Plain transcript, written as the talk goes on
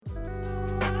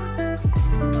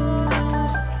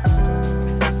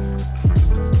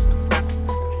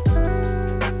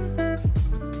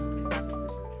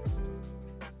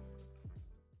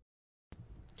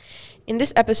In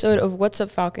this episode of What's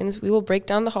Up Falcons, we will break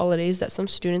down the holidays that some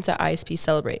students at ISP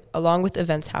celebrate, along with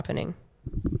events happening.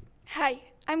 Hi,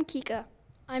 I'm Kika.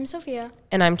 I'm Sophia.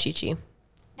 And I'm Chi-Chi.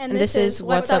 And this is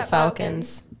What's Up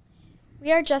Falcons.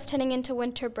 We are just heading into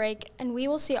winter break, and we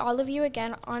will see all of you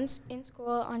again in school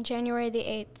on January the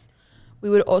 8th. We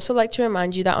would also like to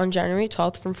remind you that on January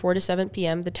 12th from 4 to 7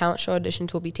 p.m., the talent show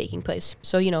auditions will be taking place.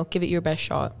 So, give it your best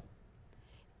shot.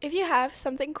 If you have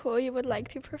something cool you would like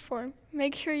to perform,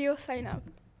 make sure you'll sign up.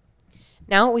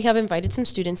 Now we have invited some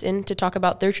students in to talk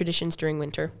about their traditions during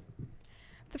winter.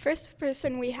 The first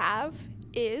person we have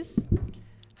is...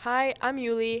 Hi, I'm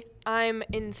Yuli. I'm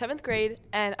in 7th grade,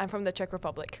 and I'm from the Czech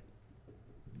Republic.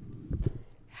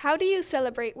 How do you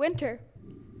celebrate winter?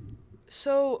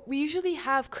 So we usually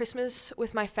have Christmas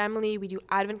with my family. We do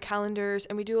advent calendars,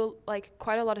 and we do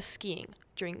quite a lot of skiing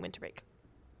during winter break.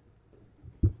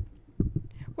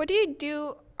 What do you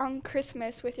do on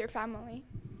Christmas with your family?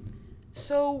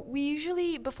 So we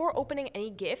usually, before opening any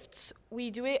gifts,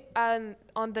 we do it on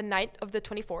the night of the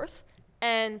 24th,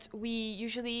 and we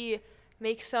usually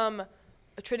make some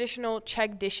traditional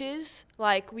Czech dishes.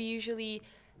 Like we usually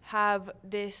have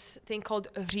this thing called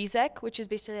řízek, which is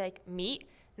basically like meat,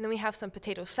 and then we have some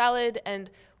potato salad, and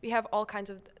we have all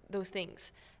kinds of those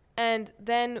things. And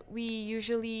then we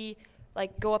usually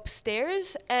go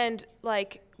upstairs and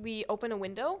we open a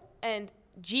window, and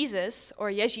Jesus,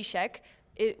 or Ježíšek,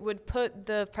 it would put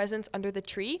the presents under the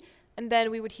tree, and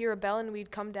then we would hear a bell and we'd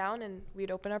come down and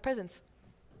we'd open our presents.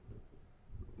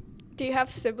 Do you have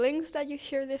siblings that you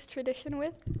share this tradition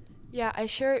with? Yeah, I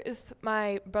share it with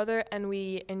my brother, and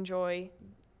we enjoy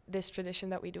this tradition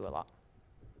that we do a lot.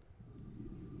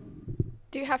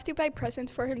 Do you have to buy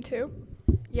presents for him too?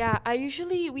 Yeah,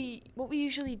 what we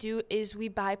usually do is we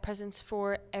buy presents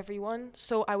for everyone.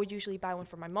 So I would usually buy one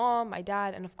for my mom, my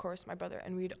dad, and of course my brother,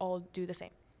 and we'd all do the same.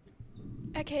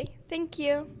 Okay, thank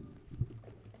you.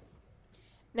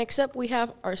 Next up, we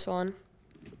have Arsalan.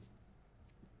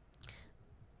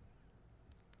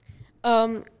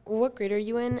 What grade are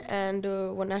you in, and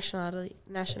what nationality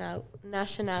are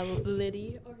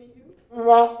you?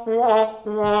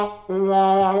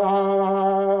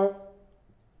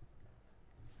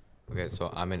 Okay,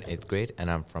 so I'm in 8th grade, and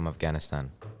I'm from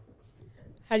Afghanistan.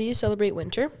 How do you celebrate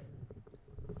winter?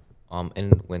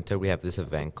 In winter, we have this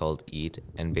event called Eid,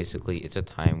 and basically it's a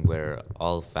time where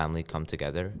all family come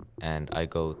together, and I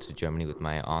go to Germany with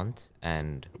my aunt,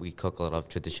 and we cook a lot of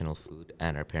traditional food,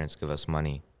 and our parents give us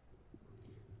money.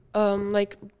 Do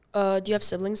you have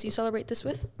siblings you celebrate this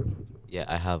with? Yeah,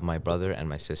 I have my brother and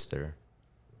my sister.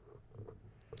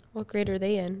 What grade are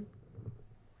they in?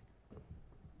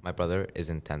 My brother is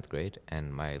in 10th grade,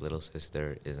 and my little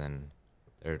sister is in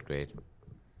 3rd grade.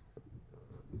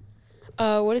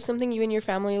 What is something you and your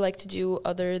family like to do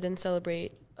other than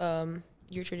celebrate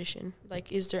your tradition?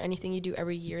 Is there anything you do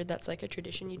every year that's a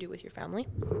tradition you do with your family?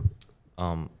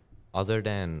 Other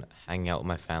than hanging out with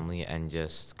my family and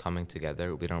just coming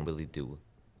together, we don't really do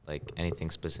anything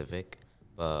specific.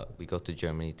 But we go to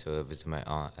Germany to visit my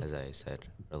aunt, as I said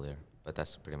earlier. But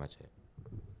that's pretty much it.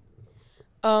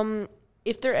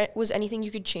 If there was anything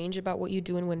you could change about what you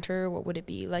do in winter, what would it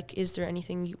be? Is there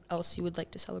anything else you would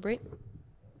like to celebrate?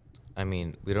 I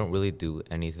mean, we don't really do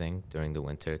anything during the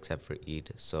winter except for Eid.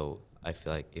 So I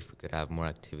feel like if we could have more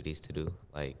activities to do,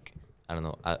 I don't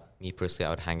know, me personally, I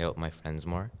would hang out with my friends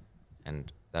more,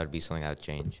 and that would be something I would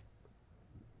change.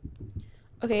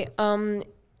 Okay,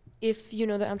 if you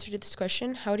know the answer to this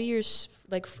question, how do your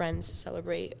friends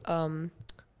celebrate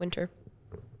winter?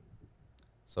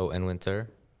 So in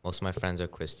winter, most of my friends are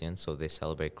Christian, so they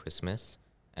celebrate Christmas,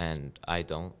 and I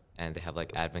don't. And they have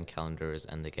advent calendars,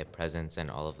 and they get presents and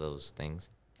all of those things.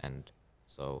 And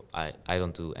so I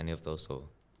don't do any of those, so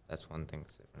that's one thing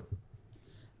that's different.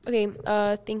 Okay,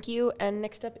 thank you. And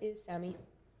next up is Sammy.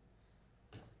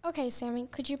 Okay, Sammy,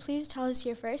 could you please tell us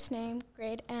your first name,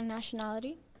 grade, and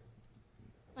nationality?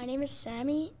 My name is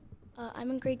Sammy.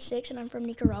 I'm in grade 6, and I'm from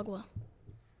Nicaragua.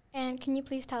 And can you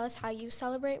please tell us how you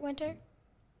celebrate winter?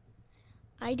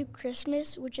 I do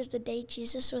Christmas, which is the day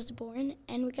Jesus was born,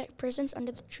 and we get presents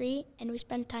under the tree, and we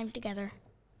spend time together.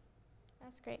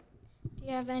 That's great. Do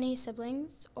you have any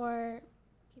siblings or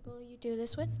people you do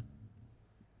this with?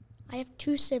 I have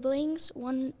 2 siblings,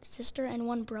 1 sister and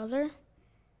 1 brother.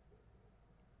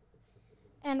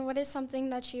 And what is something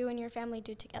that you and your family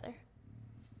do together?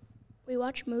 We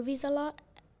watch movies a lot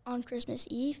on Christmas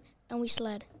Eve, and we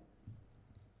sled.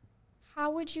 How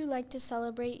would you like to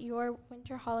celebrate your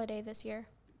winter holiday this year?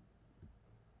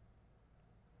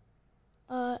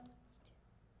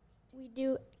 We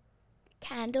do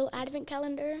candle advent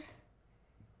calendar,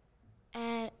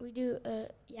 and we do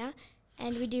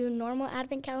And we do normal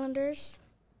advent calendars.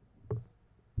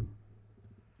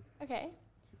 Okay.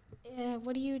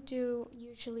 What do you do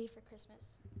usually for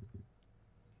Christmas?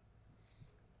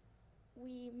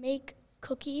 We make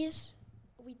cookies.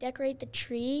 We decorate the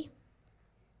tree.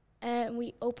 And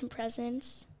we open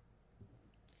presents.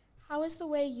 How is the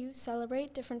way you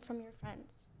celebrate different from your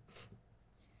friends?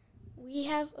 We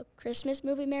have a Christmas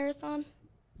movie marathon.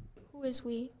 Who is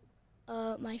we?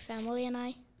 My family and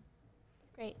I.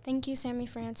 Great. Thank you, Sammy,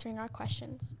 for answering our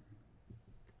questions.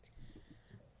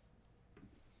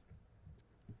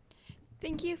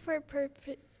 Thank you for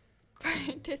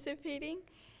participating,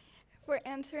 for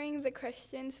answering the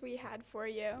questions we had for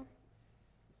you.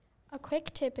 A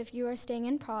quick tip if you are staying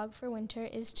in Prague for winter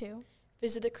is to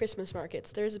Visit the Christmas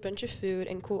markets. There's a bunch of food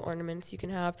and cool ornaments you can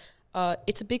have.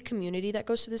 It's a big community that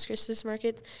goes to this Christmas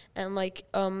market, and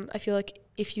I feel like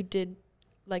if you did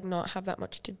not have that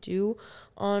much to do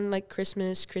on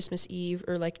Christmas Eve,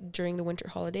 or during the winter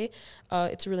holiday,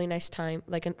 it's a really nice time,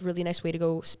 a really nice way to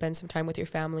go spend some time with your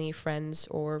family, friends,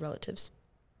 or relatives.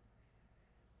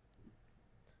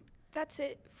 That's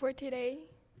it for today.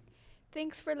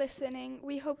 Thanks for listening.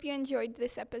 We hope you enjoyed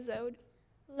this episode.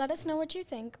 let us know what you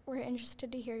think. We're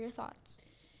interested to hear your thoughts.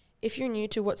 If you're new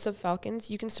to What's Up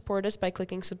Falcons, you can support us by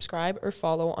clicking subscribe or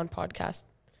follow on podcast,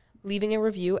 leaving a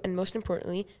review, and most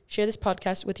importantly, share this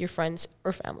podcast with your friends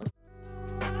or family.